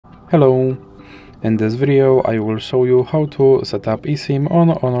Hello! In this video I will show you how to set up eSIM on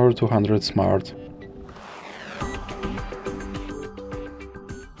Honor 200 Smart.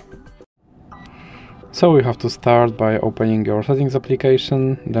 So you have to start by opening your settings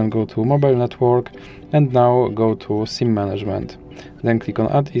application, then go to mobile network and now go to SIM management. Then click on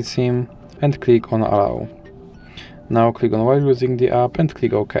add eSIM and click on allow. Now click on while using the app and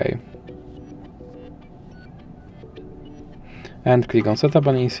click OK. And click on set up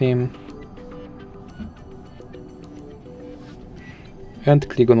an eSIM and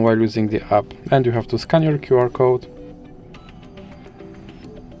click on while using the app, and you have to scan your QR code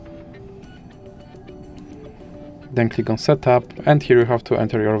then click on setup, and here you have to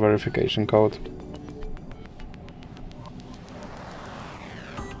enter your verification code.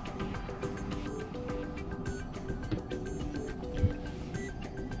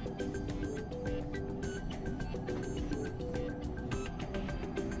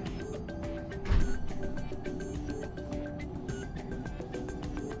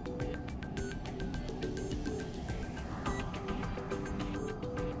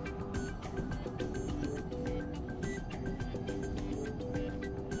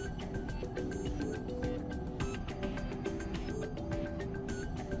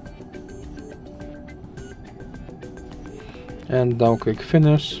 And now click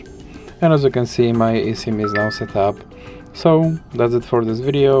finish, and as you can see my eSIM is now set up. So that's it for this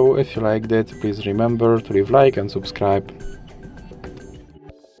video. If you liked it, please remember to leave a like and subscribe.